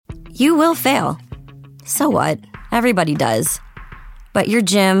You will fail. So what? Everybody does. But your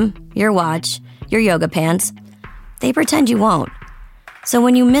gym, your watch, your yoga pants, they pretend you won't. So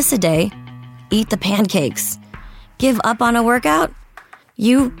when you miss a day, eat the pancakes. Give up on a workout?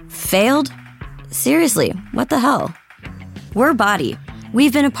 You failed? Seriously, what the hell? We're Body.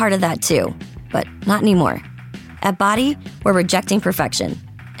 We've been a part of that too, but not anymore. At Body, we're rejecting perfection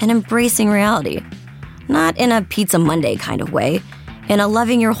and embracing reality. Not in a Pizza Monday kind of way, in a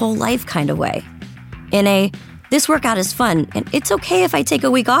loving your whole life kind of way. In a, this workout is fun and it's okay if I take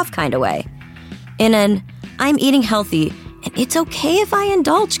a week off kind of way. In an, I'm eating healthy and it's okay if I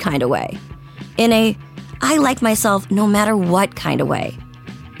indulge kind of way. In a, I like myself no matter what kind of way.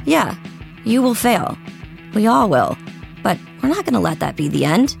 Yeah, you will fail. We all will. But we're not going to let that be the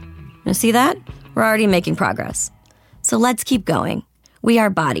end. You see that? We're already making progress. So let's keep going. We are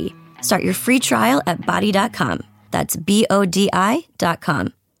Body. Start your free trial at body.com. That's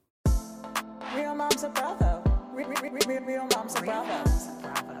BODI.com. Real moms of Bravo. Real moms of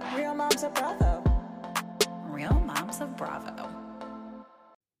Bravo. Real moms of Bravo. Real moms of Bravo.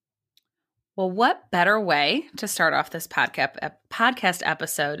 Well, what better way to start off this podcast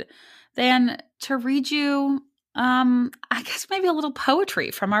episode than to read you, I guess maybe a little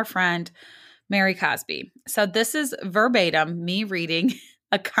poetry from our friend Mary Cosby. So this is verbatim me reading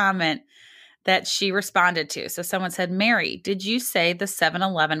a comment that she responded to. So someone said, Mary, did you say the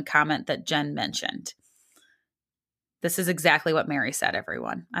 7-Eleven comment that Jen mentioned? This is exactly what Mary said,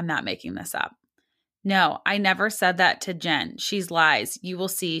 everyone. I'm not making this up. No, I never said that to Jen. She's lies. You will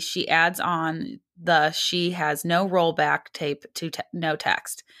see she adds on the she has no rollback tape to no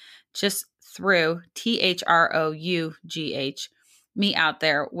text. Just threw THROUGH me out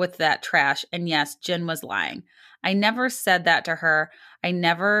there with that trash. And yes, Jen was lying. I never said that to her. I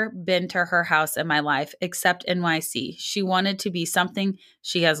never been to her house in my life except NYC. She wanted to be something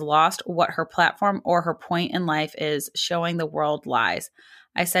she has lost. What her platform or her point in life is, showing the world lies.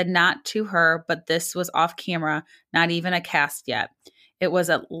 I said not to her, but this was off camera, not even a cast yet. It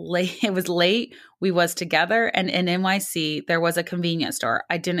was late. We was together, and in NYC, there was a convenience store.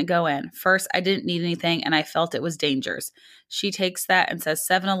 I didn't go in. First, I didn't need anything, and I felt it was dangerous. She takes that and says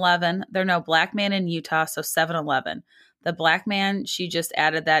 7-Eleven. There no black man in Utah, so 7-Eleven. The black man, she just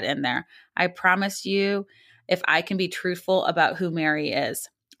added that in there. I promise you, if I can be truthful about who Mary is.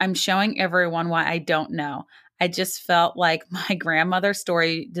 I'm showing everyone why I don't know. I just felt like my grandmother's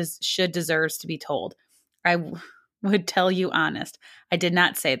story deserves to be told. I would tell you honest. I did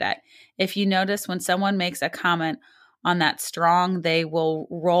not say that. If you notice, when someone makes a comment on that strong, they will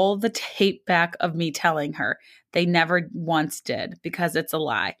roll the tape back of me telling her. They never once did, because it's a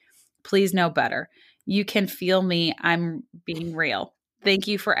lie. Please know better. You can feel me. I'm being real. Thank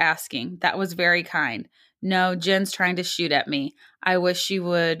you for asking. That was very kind. No, Jen's trying to shoot at me. I wish she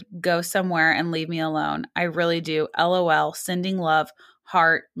would go somewhere and leave me alone. I really do. LOL. Sending love.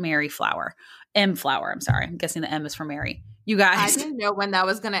 Heart. Mary Flower. M Flower. I'm sorry. I'm guessing the M is for Mary. You guys. I didn't know when that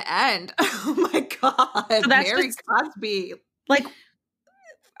was going to end. Oh my God. So Mary Cosby. Like,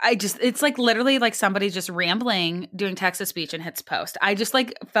 it's like literally like somebody just rambling, doing text-to-speech and hits post. I just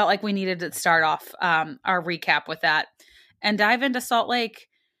like felt like we needed to start off our recap with that and dive into Salt Lake,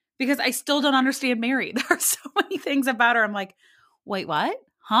 because I still don't understand Mary. There are so many things about her. I'm like, wait, what?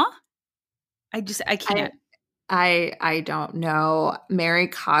 Huh? I can't. I don't know. Mary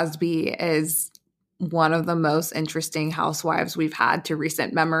Cosby is one of the most interesting housewives we've had to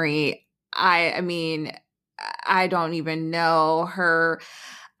recent memory. I mean, I don't even know her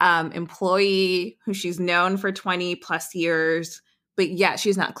employee who she's known for 20 plus years, but yet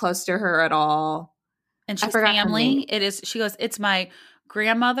she's not close to her at all. And she's family. It is. She goes, it's my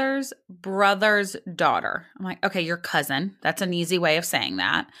grandmother's brother's daughter. I'm like, okay, your cousin. That's an easy way of saying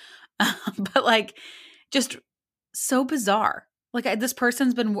that. But like, just so bizarre. Like this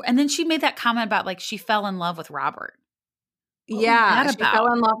person's been, and then she made that comment about like she fell in love with Robert. Yeah, she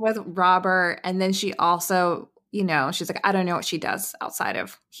fell in love with Robert, and then she also, you know, she's like, I don't know what she does outside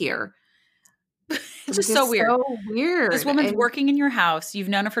of here. It's just so weird. So weird. This woman's working in your house. You've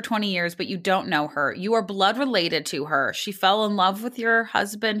known her for 20 years, but you don't know her. You are blood related to her. She fell in love with your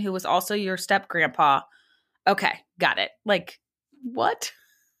husband, who was also your step grandpa. Okay, got it. Like, what?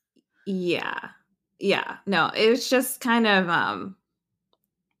 Yeah. No, it was just kind of,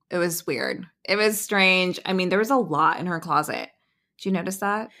 it was weird. It was strange. I mean, there was a lot in her closet. Did you notice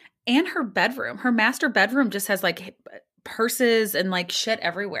that? And her bedroom, her master bedroom just has like purses and like shit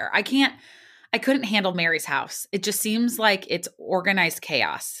everywhere. I couldn't handle Mary's house. It just seems like it's organized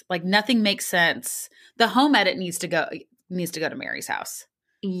chaos. Like nothing makes sense. The home edit needs to go to Mary's house.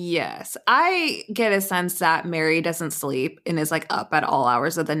 Yes. I get a sense that Mary doesn't sleep and is like up at all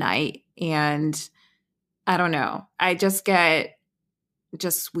hours of the night. And I don't know. I just get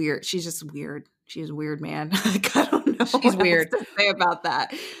just weird. She's just weird. She's weird, man. Like, I don't know She's what weird. else to say about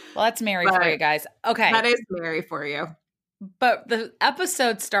that. Well, that's Mary for But you guys. Okay. that is Mary for you. But the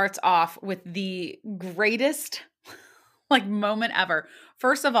episode starts off with the greatest like moment ever.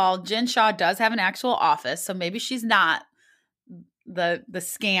 First of all, Jen Shaw does have an actual office, so maybe she's not the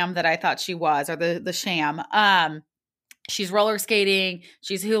scam that I thought she was, or the sham. She's roller skating,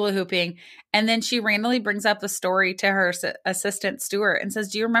 she's hula hooping, and then she randomly brings up the story to her assistant Stuart and says,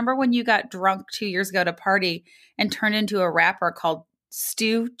 "Do you remember when you got drunk 2 years ago to party and turned into a rapper called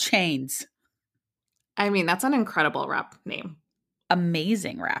Stu Chains?" I mean, that's an incredible rap name.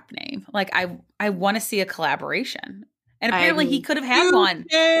 Amazing rap name. Like I want to see a collaboration. And apparently he could have had one.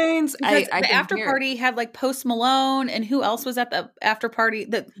 Chains. Because the after party had like Post Malone, and who else was at the after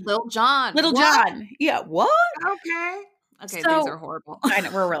party? Lil Jon. Little John. Yeah, what? Okay. Okay, So- these are horrible. I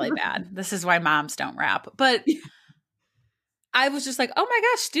know, we're really bad. This is why moms don't rap. But I was just like, oh my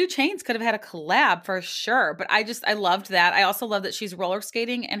gosh, Stu Chains could have had a collab for sure. But I loved that. I also love that she's roller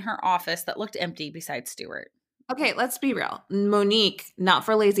skating in her office that looked empty besides Stuart. Okay, let's be real. Monique, not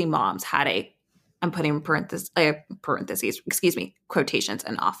for lazy moms, had I'm putting parentheses, excuse me, quotations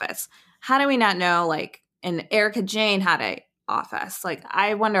in office. How do we not know, like, and Erica Jane had a office? Like,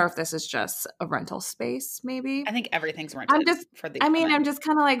 I wonder if this is just a rental space, maybe. I think everything's rented for the I'm just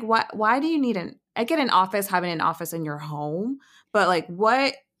kind of like, why do you need I get an office, having an office in your home, but like,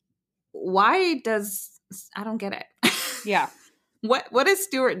 I don't get it. Yeah. What is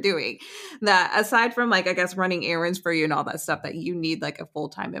Stuart doing that, aside from like, I guess, running errands for you and all that stuff, that you need like a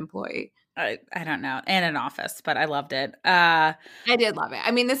full-time employee? I don't know. And an office, but I loved it. I did love it.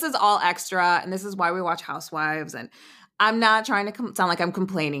 I mean, this is all extra, and this is why we watch Housewives. And I'm not trying to sound like I'm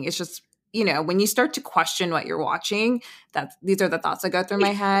complaining. It's just, when you start to question what you're watching, these are the thoughts that go through my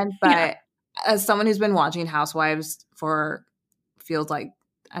head. But as someone who's been watching Housewives for, feels like,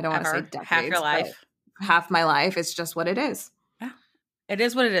 I don't want to say decades, half your life, half my life, it's just what it is. Yeah, it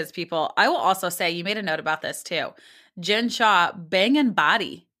is what it is, people. I will also say, you made a note about this too. Jen Shaw banging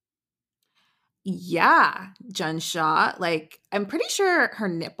body. Yeah, Jen Shaw. Like, I'm pretty sure her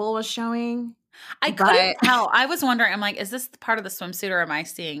nipple was showing. I couldn't tell. I was wondering, I'm like, is this part of the swimsuit, or am I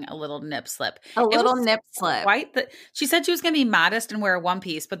seeing a little nip slip? Nip slip. She said she was going to be modest and wear a one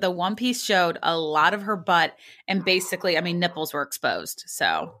piece, but the one piece showed a lot of her butt, and basically, nipples were exposed.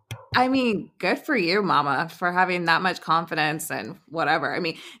 So, I mean, good for you, mama, for having that much confidence and whatever. I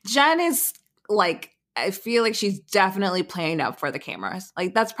mean, Jen is like, I feel like she's definitely playing up for the cameras.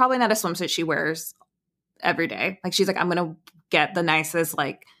 Like, that's probably not a swimsuit she wears every day. Like, she's like, I'm going to get the nicest,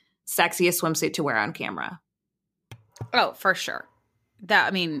 like, sexiest swimsuit to wear on camera. Oh, for sure.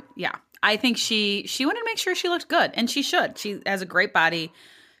 Yeah. I think she wanted to make sure she looked good, and she should. She has a great body.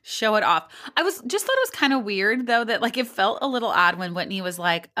 Show it off. I thought it was kind of weird though, that like it felt a little odd when Whitney was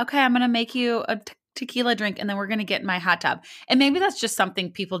like, okay, I'm going to make you a tequila drink, and then we're going to get in my hot tub. And maybe that's just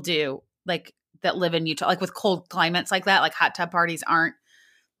something people do, like, that live in Utah, like with cold climates like that, like hot tub parties aren't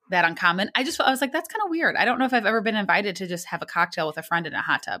that uncommon. I was like, that's kind of weird. I don't know if I've ever been invited to just have a cocktail with a friend in a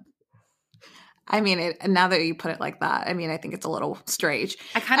hot tub. I mean, now that you put it like that, I mean, I think it's a little strange.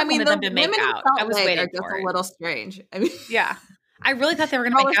 I kind of wanted them to make out. I was waiting for it. A little strange. I mean, yeah. I really thought they were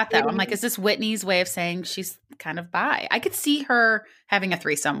going to make out though. I'm like, is this Whitney's way of saying she's kind of bi? I could see her having a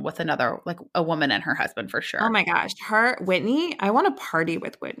threesome with another, like a woman and her husband for sure. Oh my gosh. Whitney, I want to party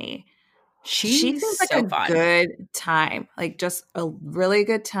with Whitney. She seems like so a fun. Good time, like just a really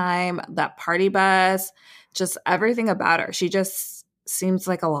good time. That party bus, just everything about her. She just seems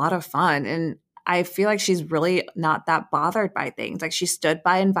like a lot of fun. And I feel like she's really not that bothered by things. Like, she stood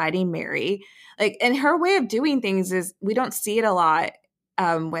by inviting Mary. Like, and her way of doing things is, we don't see it a lot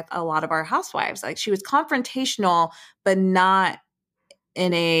with a lot of our housewives. Like, she was confrontational, but not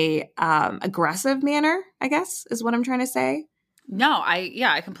in a aggressive manner, I guess, is what I'm trying to say. No,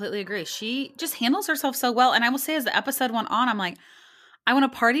 I completely agree. She just handles herself so well. And I will say, as the episode went on, I'm like, I want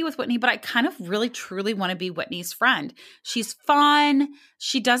to party with Whitney, but I kind of really, truly want to be Whitney's friend. She's fun.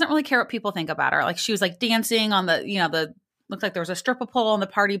 She doesn't really care what people think about her. Like, she was like dancing on looked like there was a stripper pole on the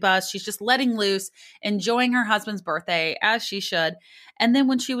party bus. She's just letting loose, enjoying her husband's birthday, as she should. And then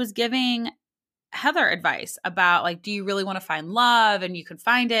when she was giving Heather advice about, like, do you really want to find love, and you can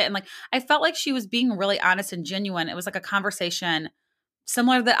find it, and like, I felt like she was being really honest and genuine. It was like a conversation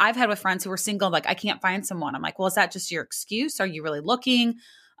similar that I've had with friends who were single, like, I can't find someone. I'm like, well, is that just your excuse? Are you really looking?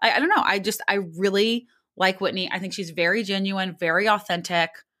 I don't know. I really like Whitney. I think she's very genuine, very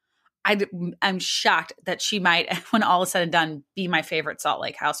authentic. I'm shocked that she might, when all is said and done, be my favorite Salt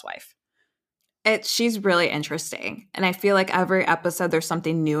Lake housewife. She's really interesting. And I feel like every episode there's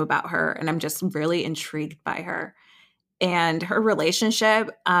something new about her. And I'm just really intrigued by her. And her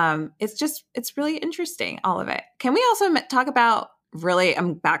relationship, it's really interesting, all of it. Can we also talk about, really,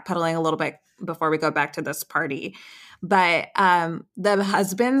 I'm backpedaling a little bit before we go back to this party, but the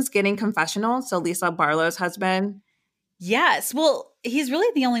husband's getting confessional. So Lisa Barlow's husband. Yes. Well, he's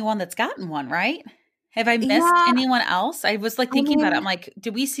really the only one that's gotten one, right? Have I missed anyone else? I was like thinking about it. I'm like,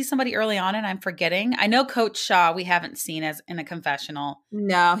 did we see somebody early on and I'm forgetting? I know Coach Shaw we haven't seen as in a confessional.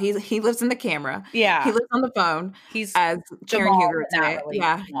 No, he lives in the camera. Yeah. He lives on the phone. He's as Karen Huger today. Really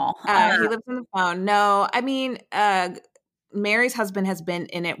yeah. He lives on the phone. No, I mean, Mary's husband has been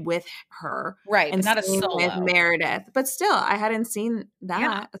in it with her. Right. And not a solo. With Meredith. But still, I hadn't seen that.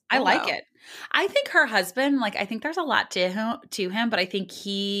 Yeah, I like it. I think her husband, like, I think there's a lot to him, but I think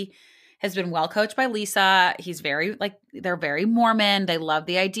he has been well coached by Lisa. He's very, like, they're very Mormon. They love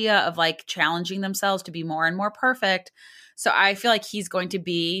the idea of, like, challenging themselves to be more and more perfect. So I feel like he's going to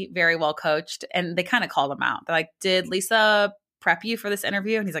be very well coached. And they kind of called him out. They're like, did Lisa prep you for this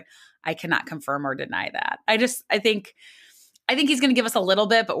interview? And he's like, I cannot confirm or deny that. I think he's going to give us a little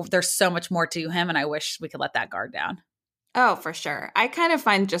bit, but there's so much more to him. And I wish we could let that guard down. Oh, for sure. I kind of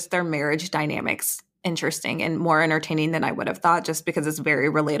find just their marriage dynamics interesting and more entertaining than I would have thought, just because it's very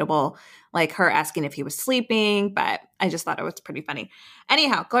relatable, like her asking if he was sleeping, but I just thought it was pretty funny.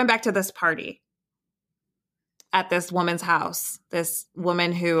 Anyhow, going back to this party at this woman's house, this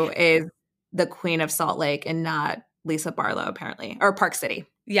woman who is the queen of Salt Lake and not Lisa Barlow, apparently, or Park City.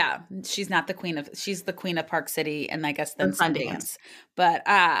 Yeah, she's not the queen of, she's the queen of Park City and I guess then Sundance. But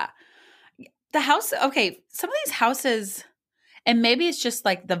the house, okay, some of these houses, and maybe it's just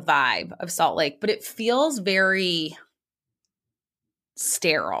like the vibe of Salt Lake, but it feels very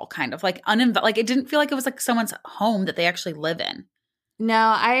sterile, kind of like like it didn't feel like it was like someone's home that they actually live in. No,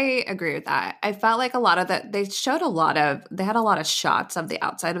 I agree with that. I felt like a lot of that, they had a lot of shots of the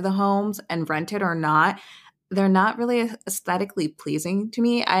outside of the homes, and rented or not, they're not really aesthetically pleasing to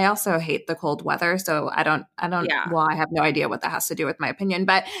me. I also hate the cold weather, so I don't, well, I have no idea what that has to do with my opinion,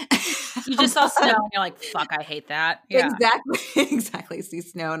 but you just saw snow and you're like, fuck, I hate that. Yeah. Exactly. See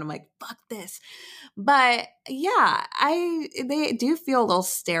snow and I'm like, fuck this. But yeah, they do feel a little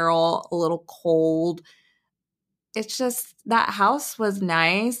sterile, a little cold. It's just, that house was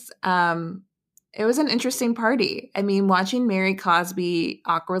nice. It was an interesting party. I mean, watching Mary Cosby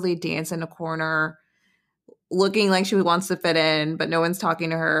awkwardly dance in a corner, looking like she wants to fit in, but no one's talking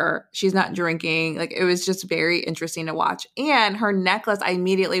to her. She's not drinking. Like, it was just very interesting to watch. And her necklace, I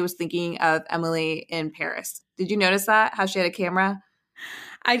immediately was thinking of Emily in Paris. Did you notice that? How she had a camera?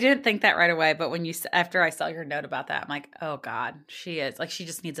 I didn't think that right away, but after I saw your note about that, I'm like, oh God, she is. Like, she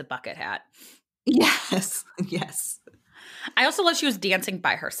just needs a bucket hat. Yes. I also love she was dancing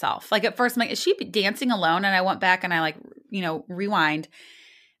by herself. Like, at first, I'm like, is she dancing alone? And I went back and I, like, rewind.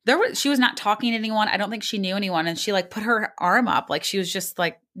 She was not talking to anyone. I don't think she knew anyone. And she, like, put her arm up. Like, she was just,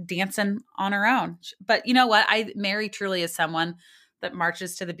 like, dancing on her own. But you know what? Mary truly is someone that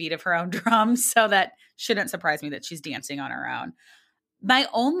marches to the beat of her own drum. So that shouldn't surprise me that she's dancing on her own. My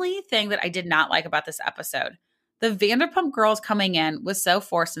only thing that I did not like about this episode, the Vanderpump girls coming in was so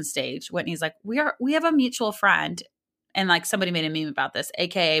forced and staged. Whitney's like, we have a mutual friend. And, like, somebody made a meme about this,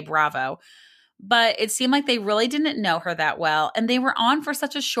 AKA Bravo. But it seemed like they really didn't know her that well. And they were on for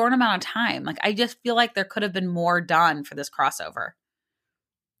such a short amount of time. Like, I just feel like there could have been more done for this crossover.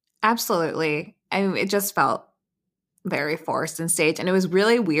 Absolutely. I mean, it just felt very forced and staged. And it was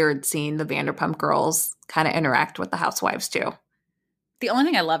really weird seeing the Vanderpump girls kind of interact with the housewives too. The only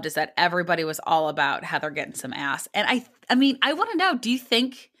thing I loved is that everybody was all about Heather getting some ass. And I mean, I want to know, do you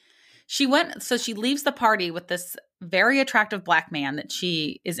think she leaves the party with this very attractive black man that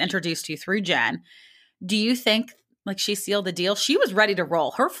she is introduced to through Jen. Do you think, like, she sealed the deal? She was ready to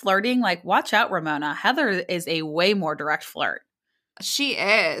roll. Her flirting, like, watch out, Ramona. Heather is a way more direct flirt. She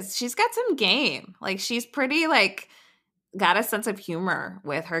is. She's got some game. Like, she's pretty, like, got a sense of humor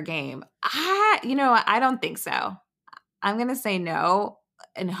with her game. I don't think so. I'm going to say no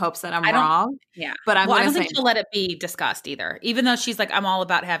in hopes that I'm wrong. Yeah. But I don't think she'll let it be discussed either. Even though she's like, I'm all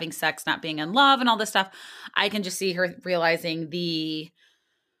about having sex, not being in love and all this stuff. I can just see her realizing the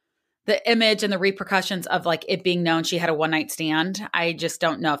image and the repercussions of, like, it being known she had a one-night stand. I just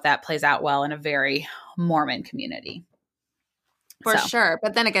don't know if that plays out well in a very Mormon community. For sure.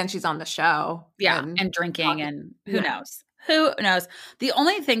 But then again, she's on the show. Yeah. And drinking and who knows? Who knows? The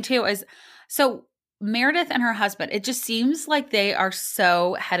only thing too is, so Meredith and her husband, it just seems like they are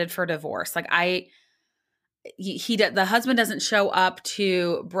so headed for divorce. Like, the husband doesn't show up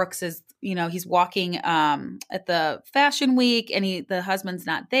to Brooks's, he's walking at the fashion week and the husband's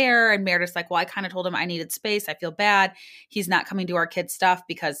not there. And Meredith's like, well, I kind of told him I needed space. I feel bad. He's not coming to our kids' stuff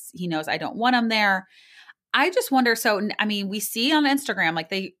because he knows I don't want him there. I just wonder. So, I mean, we see on Instagram, like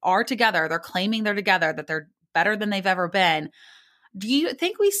they are together. They're claiming they're together, that they're better than they've ever been. Do you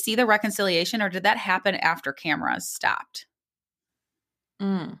think we see the reconciliation, or did that happen after cameras stopped?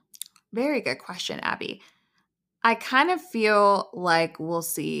 Very good question, Abby. I kind of feel like we'll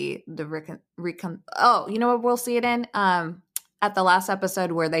see the you know what we'll see it in? At the last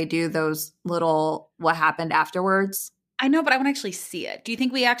episode where they do those little what happened afterwards. I know, but I want to actually see it. Do you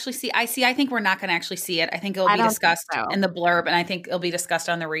think we actually see? I think we're not going to actually see it. I think it'll be discussed in the blurb, and I think it'll be discussed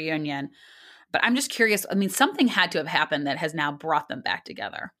on the reunion. But I'm just curious. I mean, something had to have happened that has now brought them back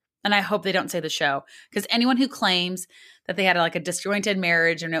together. And I hope they don't say the show, because anyone who claims that they had like a disjointed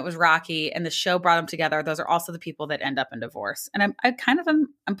marriage and it was rocky and the show brought them together, those are also the people that end up in divorce. And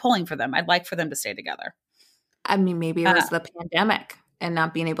I'm pulling for them. I'd like for them to stay together. I mean, maybe it was the pandemic and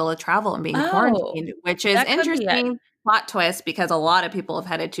not being able to travel and being quarantined, which is interesting plot twist, because a lot of people have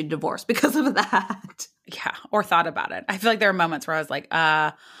headed to divorce because of that. Yeah, or thought about it. I feel like there are moments where I was like,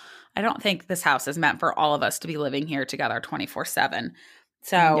 I don't think this house is meant for all of us to be living here together 24/7.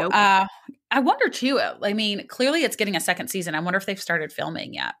 So Nope. I wonder too, I mean, clearly it's getting a second season. I wonder if they've started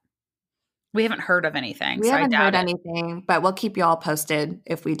filming yet. We haven't heard of anything. We haven't heard anything, but we'll keep you all posted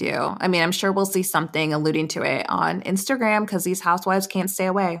if we do. I mean, I'm sure we'll see something alluding to it on Instagram, because these housewives can't stay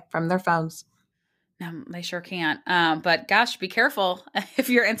away from their phones. No, they sure can't. But gosh, be careful if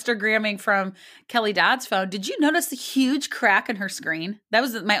you're Instagramming from Kelly Dodd's phone. Did you notice the huge crack in her screen? That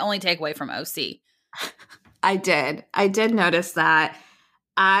was my only takeaway from OC. I did notice that.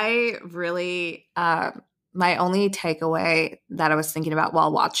 I really, my only takeaway that I was thinking about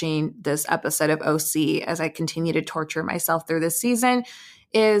while watching this episode of OC, as I continue to torture myself through this season,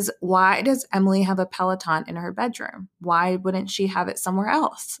 is why does Emily have a Peloton in her bedroom? Why wouldn't she have it somewhere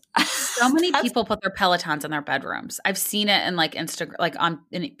else? So many people put their Pelotons in their bedrooms. I've seen it in like Instagram, like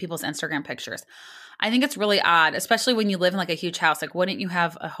in people's Instagram pictures. I think it's really odd, especially when you live in like a huge house. Like, wouldn't you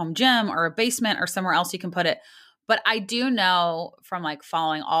have a home gym or a basement or somewhere else you can put it? But I do know from like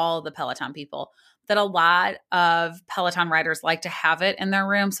following all the Peloton people that a lot of Peloton riders like to have it in their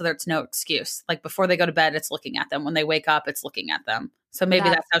room so there's no excuse. Like before they go to bed, it's looking at them. When they wake up, it's looking at them. So maybe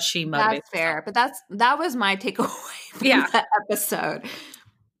that's how she motivates. That's fair. But that was my takeaway from that episode.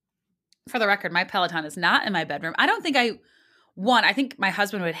 For the record, my Peloton is not in my bedroom. I don't think I think my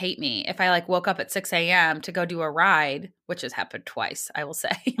husband would hate me if I like woke up at 6 a.m. to go do a ride, which has happened twice, I will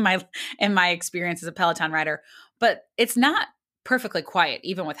say, in my experience as a Peloton rider. But it's not perfectly quiet,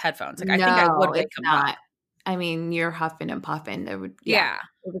 even with headphones. Like I think I would wake him up. I mean, you're huffing and puffing.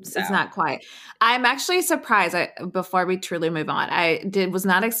 It's So. not quiet. I'm actually surprised. Before we truly move on, was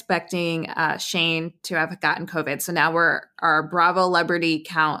not expecting Shane to have gotten COVID. So now our Bravo Celebrity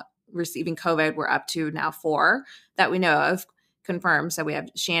count receiving COVID, we're up to now 4 that we know of confirmed. So we have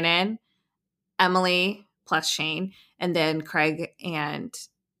Shannon, Emily plus Shane, and then Craig and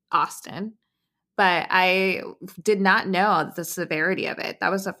Austin. But I did not know the severity of it.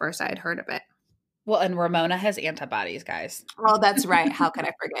 That was the first I had heard of it. Well, and Ramona has antibodies, guys. Oh, that's right. How could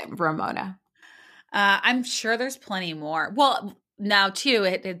I forget Ramona? I'm sure there's plenty more. Well, now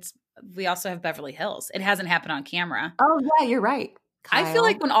too, we also have Beverly Hills. It hasn't happened on camera. Oh yeah, you're right, Kyle. I feel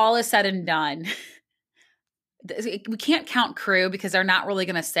like when all is said and done, we can't count crew because they're not really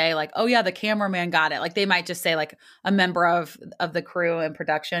going to say like, oh yeah, the cameraman got it. Like they might just say like a member of the crew and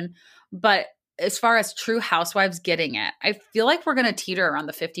production. But as far as true housewives getting it, I feel like we're going to teeter around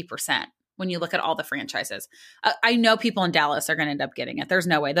the 50% when you look at all the franchises. I know people in Dallas are going to end up getting it. There's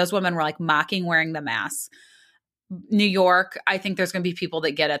no way. Those women were like mocking wearing the masks. New York, I think there's going to be people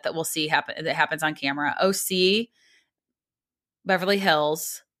that get it that we'll see that happens on camera. OC, Beverly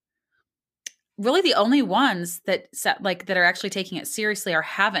Hills. Really the only ones that are actually taking it seriously or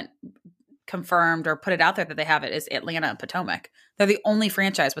haven't confirmed or put it out there that they have it is Atlanta and Potomac. They're the only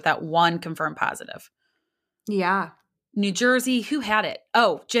franchise without one confirmed positive. Yeah. New Jersey, who had it?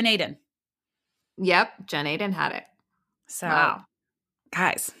 Oh, Jen Aydin. Yep, Jen Aydin had it. So, wow.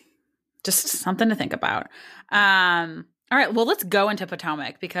 Guys, just something to think about. All right, well, let's go into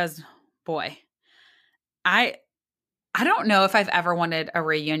Potomac because, boy, I don't know if I've ever wanted a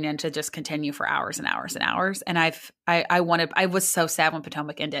reunion to just continue for hours and hours and hours. And I was so sad when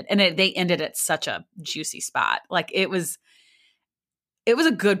Potomac ended, and they ended at such a juicy spot. Like it was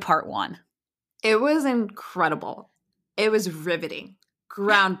a good part 1. It was incredible. It was riveting,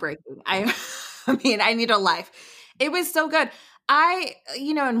 groundbreaking. I mean, I need a life. It was so good.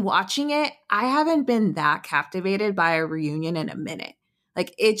 in watching it, I haven't been that captivated by a reunion in a minute.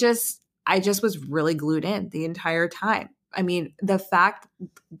 Like I just was really glued in the entire time. I mean, the fact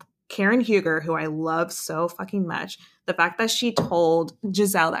Karen Huger, who I love so fucking much, the fact that she told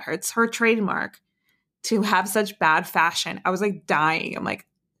Giselle that it's her trademark to have such bad fashion, I was like dying. I'm like,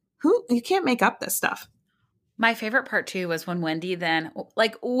 you can't make up this stuff. My favorite part too was when Wendy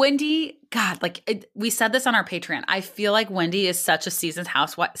we said this on our Patreon. I feel like Wendy is such a seasoned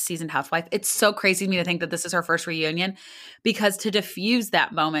housewife. It's so crazy to me to think that this is her first reunion, because to diffuse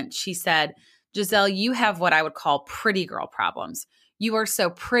that moment, she said, Giselle, you have what I would call pretty girl problems. You are so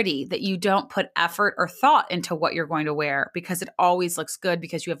pretty that you don't put effort or thought into what you're going to wear because it always looks good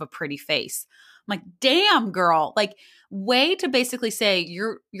because you have a pretty face. I'm like, damn, girl. Like, way to basically say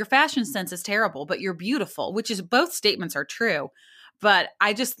your fashion sense is terrible, but you're beautiful, which is, both statements are true. But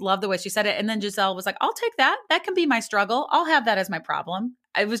I just love the way she said it. And then Giselle was like, I'll take that. That can be my struggle. I'll have that as my problem.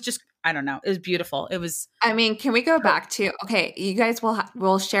 It was just, I don't know. It was beautiful. It was. I mean, can we go back to, okay, you guys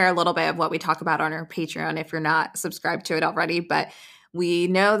will share a little bit of what we talk about on our Patreon if you're not subscribed to it already. But we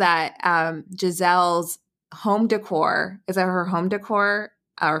know that Giselle's home decor, is that her home decor?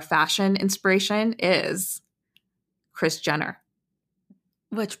 Our fashion inspiration is Kris Jenner.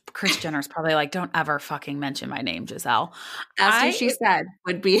 Which Kris Jenner's probably like, don't ever fucking mention my name, Giselle. That's what she said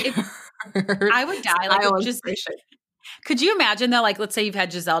would be I would die. Like, inspiration. Could you imagine though, like, let's say you've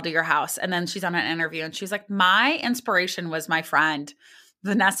had Giselle to your house and then she's on an interview and she's like, my inspiration was my friend,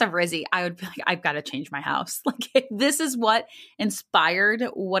 Vanessa Rizzi. I would be like, I've got to change my house. Like, if this is what inspired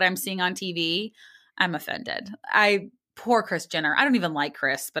what I'm seeing on TV, I'm offended. Poor Kris Jenner. I don't even like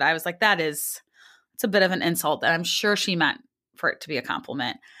Kris, but I was like, it's a bit of an insult that I'm sure she meant for it to be a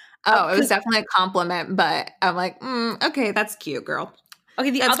compliment. Oh, it was definitely a compliment, but I'm like, okay, that's cute, girl.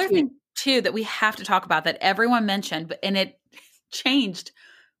 Okay, the other thing too that we have to talk about that everyone mentioned, and it changed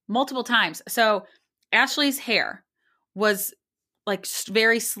multiple times. So Ashley's hair was like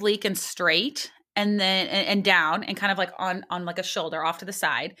very sleek and straight, and then and down, and kind of like on like a shoulder off to the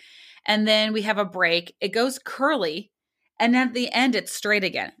side. And then we have a break. It goes curly. And then at the end, it's straight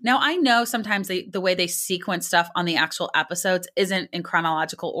again. Now, I know sometimes the way they sequence stuff on the actual episodes isn't in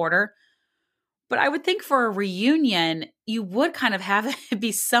chronological order. But I would think for a reunion, you would kind of have it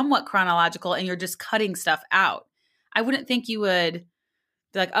be somewhat chronological and you're just cutting stuff out. I wouldn't think you would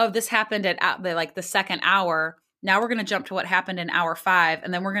be like, oh, this happened at the second hour. Now we're going to jump to what happened in hour 5.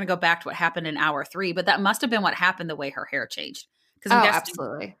 And then we're going to go back to what happened in hour 3. But that must have been what happened the way her hair changed.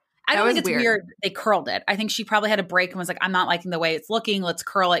 Absolutely. I don't think it's weird they curled it. I think she probably had a break and was like, I'm not liking the way it's looking. Let's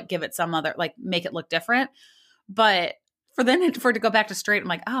curl it, give it some other, like, make it look different. But for it to go back to straight, I'm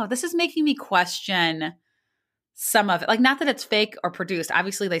like, oh, this is making me question some of it. Like, not that it's fake or produced.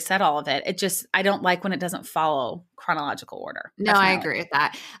 Obviously, they said all of it. It just, I don't like when it doesn't follow chronological order. No, I agree with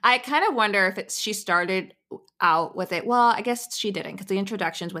that. I kind of wonder if she started out with it. Well, I guess she didn't, because the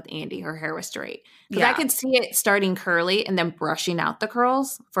introductions with Andy, her hair was straight. Because I could see it starting curly and then brushing out the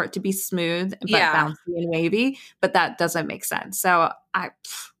curls for it to be smooth but bouncy and wavy. But that doesn't make sense. So I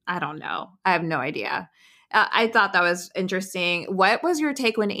don't know. I have no idea. I thought that was interesting. What was your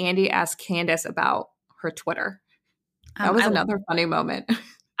take when Andy asked Candace about her Twitter? That was another funny moment.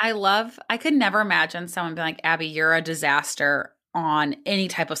 I could never imagine someone being like, Abby, you're a disaster on any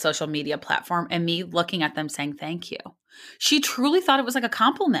type of social media platform, and me looking at them saying thank you. She truly thought it was like a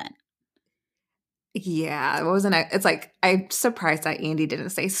compliment. Yeah, it wasn't. It's like, I'm surprised that Andy didn't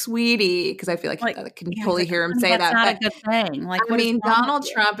say "sweetie," because I feel like I can totally hear him say that. That's not a good thing. Like, I mean, Donald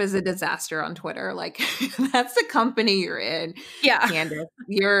Trump is a disaster on Twitter. Like, that's the company you're in. Yeah, Candace,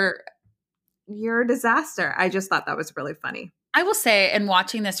 you're a disaster. I just thought that was really funny. I will say, in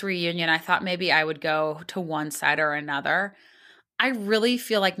watching this reunion, I thought maybe I would go to one side or another. I really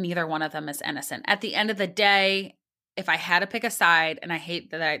feel like neither one of them is innocent. At the end of the day, if I had to pick a side, and I hate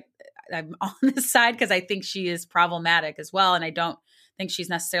that I'm on this side because I think she is problematic as well, and I don't think she's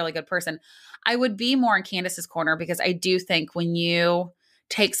necessarily a good person, I would be more in Candace's corner, because I do think when you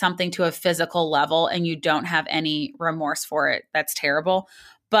take something to a physical level and you don't have any remorse for it, that's terrible.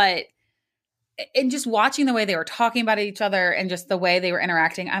 But in just watching the way they were talking about each other and just the way they were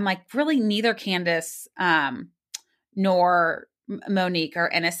interacting, I'm like, really neither Candace nor Monique are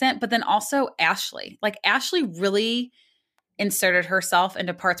innocent. But then also Ashley. Like, Ashley really inserted herself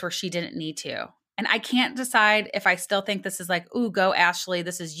into parts where she didn't need to. And I can't decide if I still think this is like, ooh, go Ashley.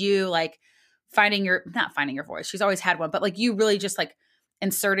 This is you, like, not finding your voice. She's always had one, but like, you really just like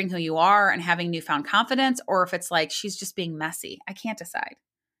inserting who you are and having newfound confidence, or if it's like she's just being messy. I can't decide.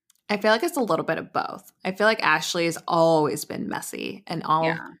 I feel like it's a little bit of both. I feel like Ashley has always been messy and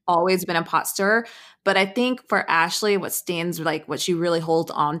Yeah. always been a pot stirrer. But I think for Ashley, what stands like what she really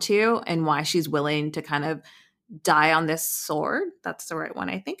holds on to and why she's willing to kind of die on this sword, that's the right one,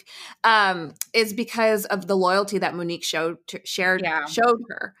 I think, is because of the loyalty that Monique showed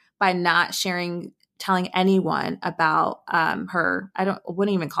her by not telling anyone about her.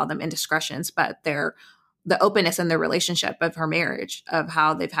 Wouldn't even call them indiscretions, but the openness in their relationship of her marriage, of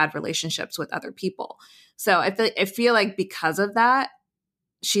how they've had relationships with other people. So I feel like because of that,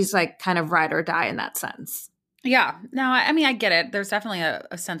 she's like kind of ride or die in that sense. Yeah. No, I mean, I get it. There's definitely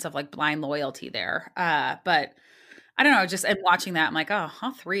a sense of like blind loyalty there. But I don't know, just in watching that, I'm like, oh,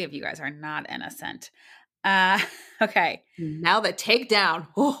 all three of you guys are not innocent. Okay. Now the takedown.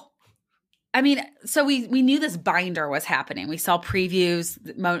 Oh. I mean, so we knew this binder was happening. We saw previews,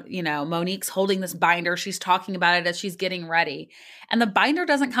 Monique's holding this binder. She's talking about it as she's getting ready. And the binder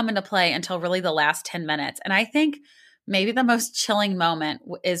doesn't come into play until really the last 10 minutes. And I think maybe the most chilling moment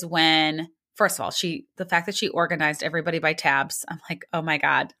is when, first of all, the fact that she organized everybody by tabs. I'm like, oh my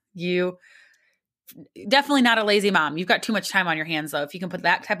God, you definitely not a lazy mom. You've got too much time on your hands though, if you can put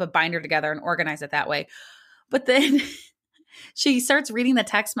that type of binder together and organize it that way. But then she starts reading the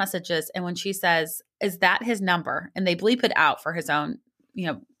text messages, and when she says, "Is that his number?" and they bleep it out for his own,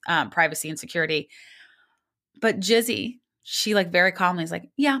 privacy and security. But Jizzy, she like very calmly is like,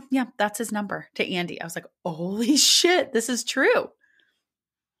 "Yeah, that's his number," to Andy. I was like, "Holy shit, this is true."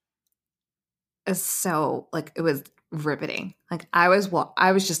 So like it was riveting. Like I was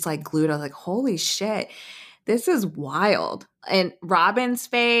just like glued. I was like, "Holy shit, this is wild!" And Robin's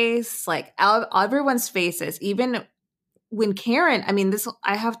face, like everyone's faces, even. When Karen, I mean,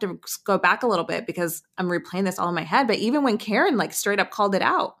 I have to go back a little bit because I'm replaying this all in my head, but even when Karen like straight up called it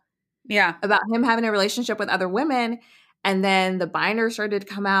out. Yeah. About him having a relationship with other women. And then the binder started to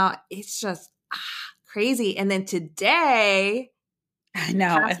come out. It's just crazy. And then today, I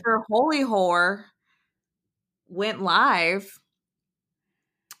know. Pastor Holy Whore went live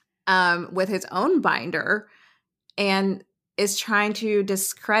with his own binder and is trying to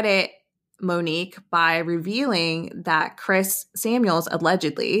discredit Monique by revealing that Chris Samuels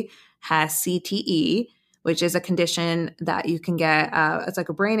allegedly has CTE, which is a condition that you can get. It's like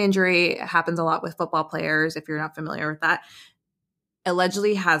a brain injury. It happens a lot with football players, if you're not familiar with that.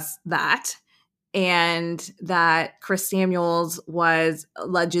 Allegedly has that. And that Chris Samuels was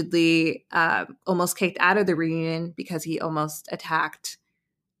allegedly almost kicked out of the reunion because he almost attacked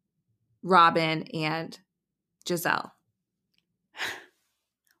Robin and Giselle.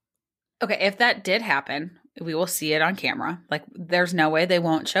 Okay, if that did happen, we will see it on camera. Like, there's no way they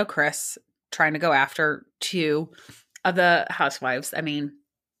won't show Chris trying to go after two of the housewives. I mean,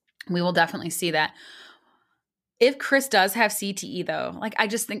 we will definitely see that. If Chris does have CTE, though, like, I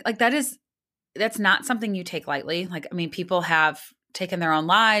just think, like, that's not something you take lightly. Like, I mean, people have taken their own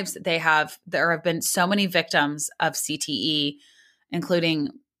lives. There have been so many victims of CTE, including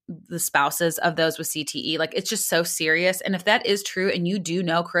the spouses of those with CTE. Like, it's just so serious. And if that is true, and you do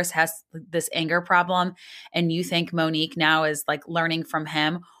know Chris has this anger problem, and you think Monique now is like learning from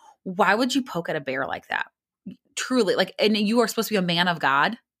him, why would you poke at a bear like that? Truly, like, and you are supposed to be a man of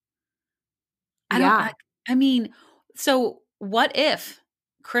God. I mean, so what if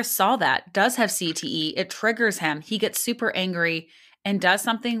Chris saw that, does have CTE, it triggers him, he gets super angry and does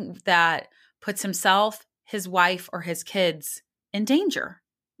something that puts himself, his wife, or his kids in danger?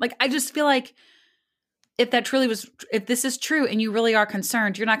 Like, I just feel like if this is true and you really are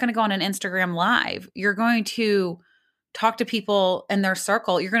concerned, you're not going to go on an Instagram live. You're going to talk to people in their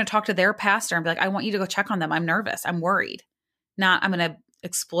circle. You're going to talk to their pastor and be like, I want you to go check on them. I'm nervous. I'm worried. Not, I'm going to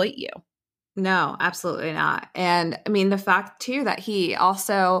exploit you. No, absolutely not. And I mean, the fact too that he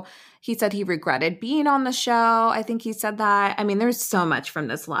said he regretted being on the show. I think he said that. I mean, there's so much from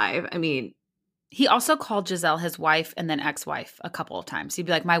this live. I mean, he also called Giselle his wife and then ex-wife a couple of times. He'd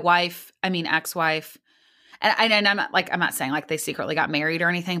be like, ex-wife. And I'm not saying like they secretly got married or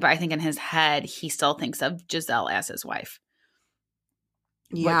anything, but I think in his head, he still thinks of Giselle as his wife.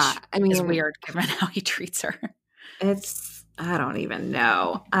 Yeah. I mean, it's weird given how he treats her. I don't even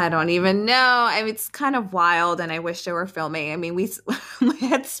know. I mean, it's kind of wild, and I wish they were filming. I mean, we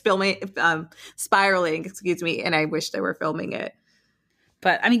had spiraling, and I wish they were filming it.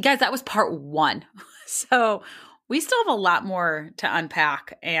 But I mean, guys, that was part 1. So we still have a lot more to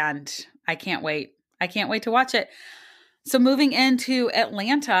unpack, and I can't wait. I can't wait to watch it. So moving into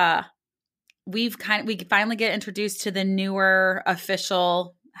Atlanta, we finally get introduced to the newer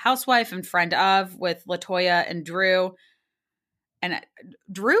official housewife and friend of, with LaToya and Drew. And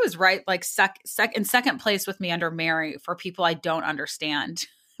Drew is right, like in second place with me under Mary for people I don't understand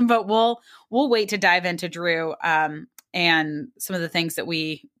but we'll wait to dive into Drew and some of the things that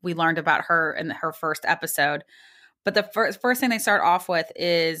we learned about her in her first episode. But the first thing they start off with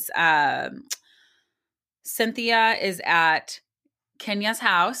is Cynthia is at Kenya's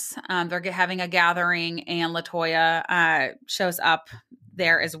house. They're having a gathering, and LaToya shows up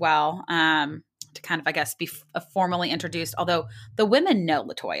there as well to kind of, I guess, be formally introduced. Although the women know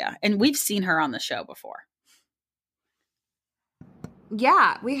LaToya, and we've seen her on the show before.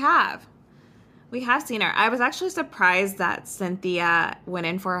 Yeah, we have. We have seen her. I was actually surprised that Cynthia went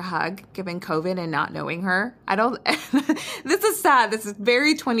in for a hug, given COVID and not knowing her. I don't, this is sad. This is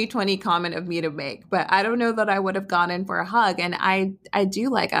very 2020 comment of me to make, but I don't know that I would have gone in for a hug. And I do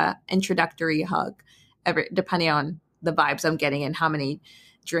like a introductory hug, depending on the vibes I'm getting and how many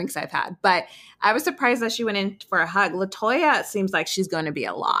drinks I've had. But I was surprised that she went in for a hug. LaToya seems like she's going to be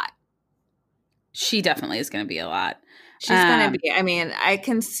a lot. She definitely is going to be a lot. She's going to be, I mean, I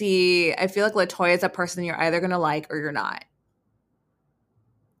feel like LaToya is a person you're either going to like or you're not.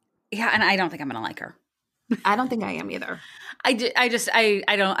 Yeah, and I don't think I'm going to like her. I don't think I am either. I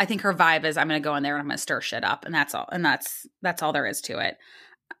think her vibe is I'm going to go in there and I'm going to stir shit up, and that's all. And that's all there is to it.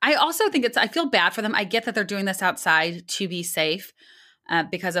 I also think I feel bad for them. I get that they're doing this outside to be safe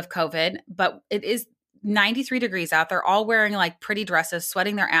because of COVID, but it is 93 degrees out. They're all wearing like pretty dresses,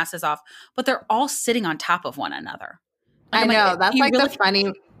 sweating their asses off, but they're all sitting on top of one another. I know. That's like the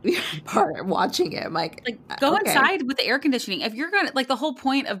funny part of watching it. I'm like go inside with the air conditioning. If you're going to, like, the whole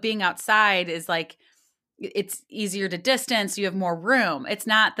point of being outside is like, it's easier to distance. You have more room. It's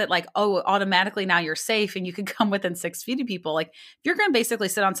not that like, oh, automatically now you're safe and you can come within 6 feet of people. Like, if you're going to basically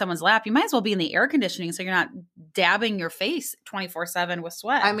sit on someone's lap, you might as well be in the air conditioning so you're not dabbing your face 24/7 with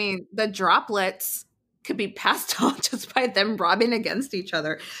sweat. I mean, the droplets could be passed on just by them rubbing against each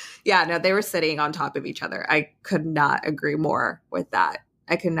other. Yeah, no, they were sitting on top of each other. I could not agree more with that.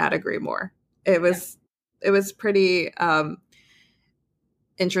 I could not agree more. It was pretty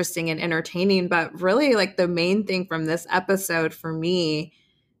interesting and entertaining, but really like the main thing from this episode for me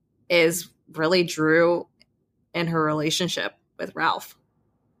is really Drew and her relationship with Ralph.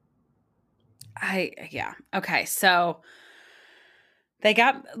 Okay, so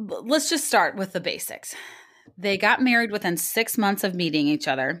let's just start with the basics. They got married within 6 months of meeting each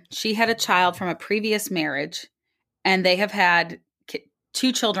other. She had a child from a previous marriage, and they have had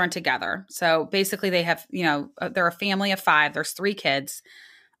 2 children together. So basically they have, they're a family of 5. There's 3 kids,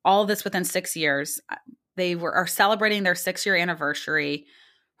 all of this within 6 years. They are celebrating their 6-year anniversary.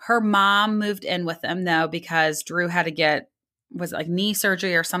 Her mom moved in with them though, because Drew had to was it like knee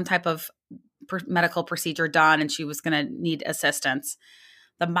surgery or some type of medical procedure done, and she was going to need assistance.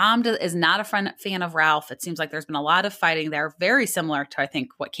 The mom is not a fan of Ralph. It seems like there's been a lot of fighting there, very similar to, I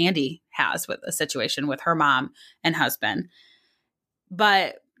think, what Candy has with a situation with her mom and husband.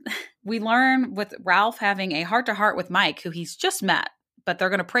 But we learn with Ralph having a heart-to-heart with Mike, who he's just met, but they're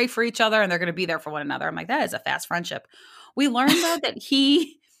going to pray for each other and they're going to be there for one another. I'm like, that is a fast friendship. We learned, though, that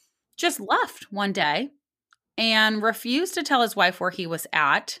he just left one day and refused to tell his wife where he was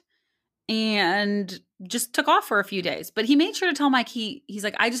at, and just took off for a few days. But he made sure to tell Mike, he's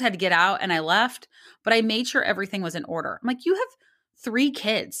like, I just had to get out and I left, but I made sure everything was in order. I'm like, you have 3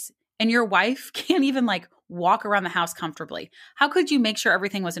 kids and your wife can't even like walk around the house comfortably. How could you make sure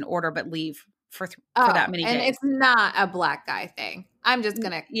everything was in order but leave for that many days? And it's not a black guy thing. I'm just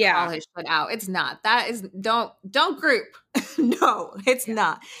going to call his shit out. It's not. That is, don't group. No, it's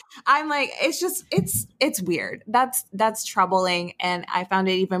not. I'm like, it's weird. That's troubling. And I found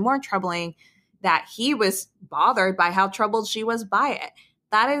it even more troubling that he was bothered by how troubled she was by it.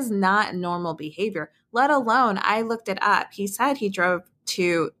 That is not normal behavior, let alone, I looked it up. He said he drove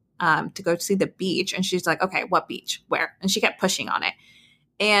to go see the beach. And she's like, okay, what beach? Where? And she kept pushing on it.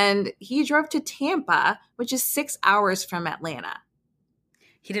 And he drove to Tampa, which is 6 hours from Atlanta.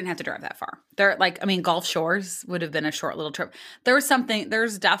 He didn't have to drive that far. Gulf Shores would have been a short little trip. There's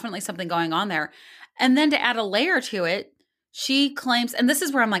definitely something going on there. And then to add a layer to it, she claims, and this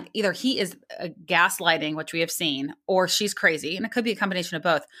is where I'm like, either he is gaslighting, which we have seen, or she's crazy. And it could be a combination of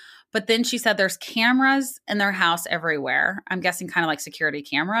both. But then she said there's cameras in their house everywhere. I'm guessing kind of like security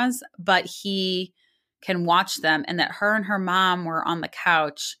cameras, but he can watch them, and that her and her mom were on the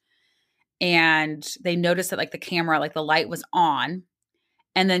couch and they noticed that like the camera, like the light was on.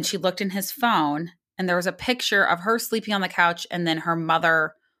 And then she looked in his phone and there was a picture of her sleeping on the couch and then her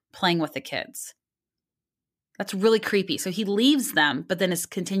mother playing with the kids. That's really creepy. So he leaves them, but then is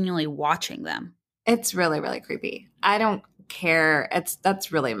continually watching them. It's really, really creepy. I don't care.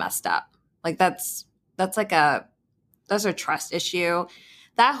 That's really messed up. Like that's a trust issue.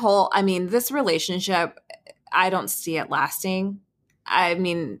 This relationship, I don't see it lasting. I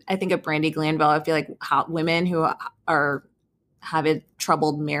mean, I think of Brandi Glanville. I feel like women who have a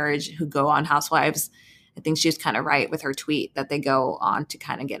troubled marriage who go on Housewives, I think she's kind of right with her tweet that they go on to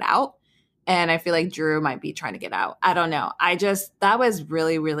kind of get out. And I feel like Drew might be trying to get out. I don't know. That was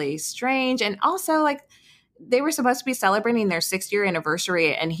really, really strange. And also, like, they were supposed to be celebrating their 6-year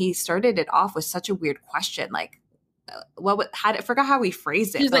anniversary, and he started it off with such a weird question. Like, I forgot how he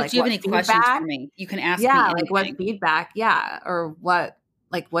phrased it. He was like, do you have any questions for me? You can ask me anything. Like what feedback? Yeah. Or what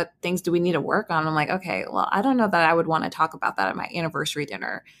things do we need to work on? I'm like, okay, well, I don't know that I would want to talk about that at my anniversary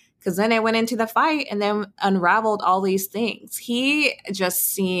dinner. Because then I went into the fight and then unraveled all these things. He just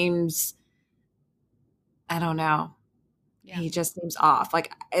seems, I don't know. Yeah. He just seems off,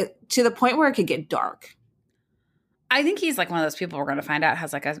 like to the point where it could get dark. I think he's like one of those people we're going to find out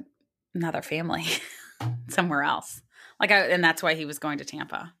has like another family somewhere else. And that's why he was going to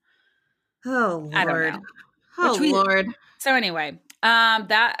Tampa. Oh, Lord. I don't know. Oh, Lord. So anyway,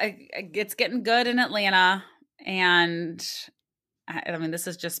 that it's getting good in Atlanta. And I mean, this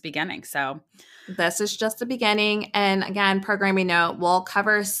is just beginning. So this is just the beginning. And again, programming note, we'll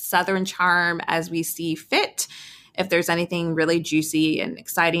cover Southern Charm as we see fit. If there's anything really juicy and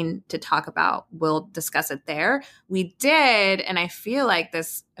exciting to talk about, we'll discuss it there. We did, and I feel like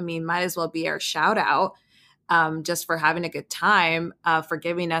this, I mean, might as well be our shout out just for having a good time, for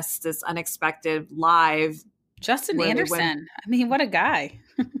giving us this unexpected live. Justin Anderson. I mean, what a guy.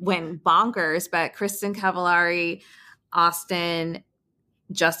 Went bonkers, but Kristen Cavallari, Austin,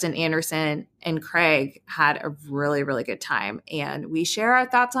 Justin Anderson, and Craig had a really, really good time. And we share our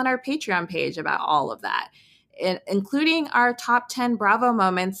thoughts on our Patreon page about all of that, including our top 10 Bravo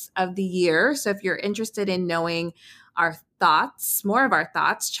moments of the year. So if you're interested in knowing our thoughts, more of our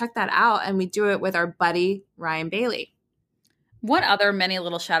thoughts, check that out. And we do it with our buddy, Ryan Bailey. One other mini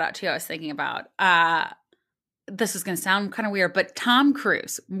little shout out to you I was thinking about. This is going to sound kind of weird, but Tom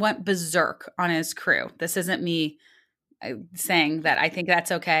Cruise went berserk on his crew. This isn't me saying that I think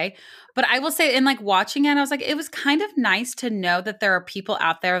that's okay. But I will say, in like watching it, I was like, it was kind of nice to know that there are people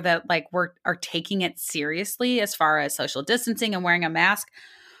out there that like are taking it seriously as far as social distancing and wearing a mask.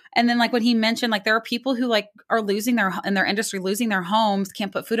 And then like when he mentioned, like there are people who like are in their industry, losing their homes,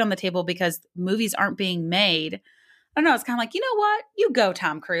 can't put food on the table because movies aren't being made. I don't know. It's kind of like, you know what? You go,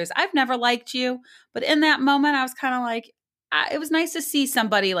 Tom Cruise. I've never liked you. But in that moment, I was kind of like, it was nice to see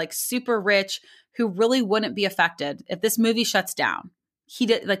somebody like super rich who really wouldn't be affected if this movie shuts down. He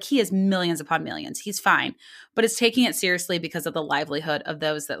has millions upon millions. He's fine, but it's taking it seriously because of the livelihood of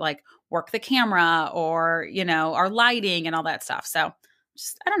those that like work the camera or, you know, are lighting and all that stuff. So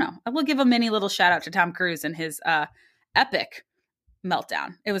just, I don't know. I will give a mini little shout out to Tom Cruise and his epic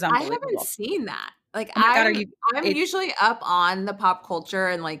meltdown. It was unbelievable. I haven't seen that. Like, oh my God, I'm usually up on the pop culture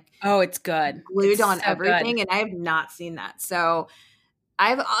and like, oh, it's good. Glued on so everything. Good. And I have not seen that. So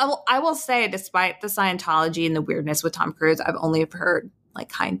I will say, despite the Scientology and the weirdness with Tom Cruise, I've only heard like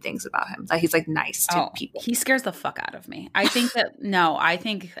kind things about him. That he's like nice to people. He scares the fuck out of me. I think I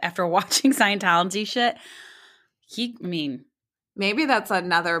think after watching Scientology shit, maybe that's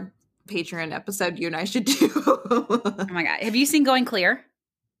another Patreon episode you and I should do. Oh my God. Have you seen Going Clear?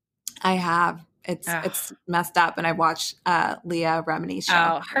 I have. It's messed up, and I watched Leah Remini's show.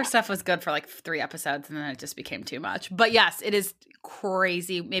 Oh, her stuff was good for like 3 episodes, and then it just became too much. But yes, it is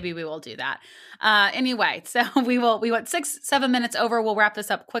crazy. Maybe we will do that. Anyway, so we went 6-7 minutes over. We'll wrap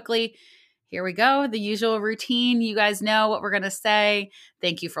this up quickly. Here we go. The usual routine. You guys know what we're going to say.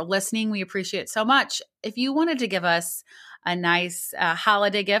 Thank you for listening. We appreciate it so much. If you wanted to give us a nice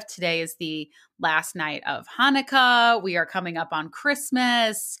holiday gift, today is the last night of Hanukkah. We are coming up on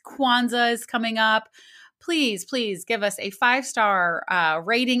Christmas. Kwanzaa is coming up. Please, please give us a 5-star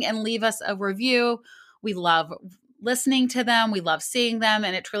rating and leave us a review. We love listening to them. We love seeing them,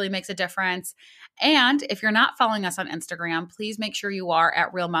 and it truly makes a difference. And if you're not following us on Instagram, please make sure you are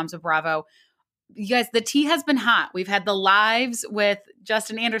at Real Moms of Bravo. You guys, the tea has been hot. We've had the lives with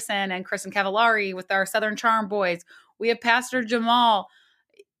Justin Anderson and Kristen Cavallari with our Southern Charm boys. We have Pastor Jamal.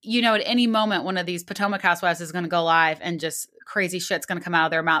 You know, at any moment, one of these Potomac Housewives is going to go live and just crazy shit's going to come out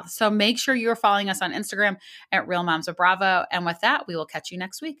of their mouth. So make sure you're following us on Instagram at Real Moms of Bravo. And with that, we will catch you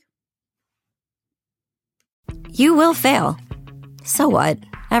next week. You will fail. So what?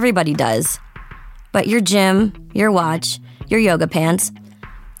 Everybody does. But your gym, your watch, your yoga pants,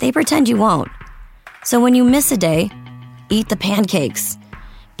 they pretend you won't. So when you miss a day, eat the pancakes.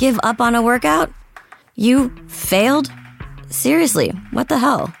 Give up on a workout? You failed? Seriously, what the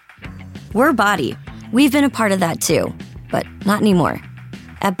hell? We're Body. We've been a part of that too, but not anymore.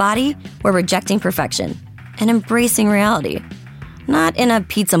 At Body, we're rejecting perfection and embracing reality. Not in a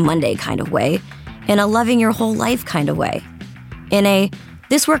Pizza Monday kind of way, in a loving your whole life kind of way. In a,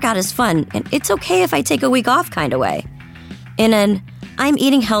 this workout is fun and it's okay if I take a week off kind of way. In an, I'm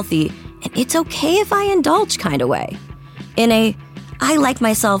eating healthy and it's okay if I indulge kind of way. In a, I like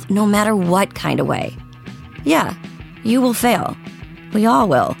myself no matter what kind of way. Yeah, you will fail. We all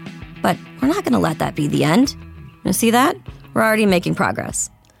will. But we're not going to let that be the end. You see that? We're already making progress.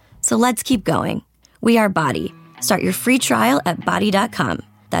 So let's keep going. We are Body. Start your free trial at body.com.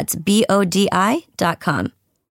 That's BODI.com.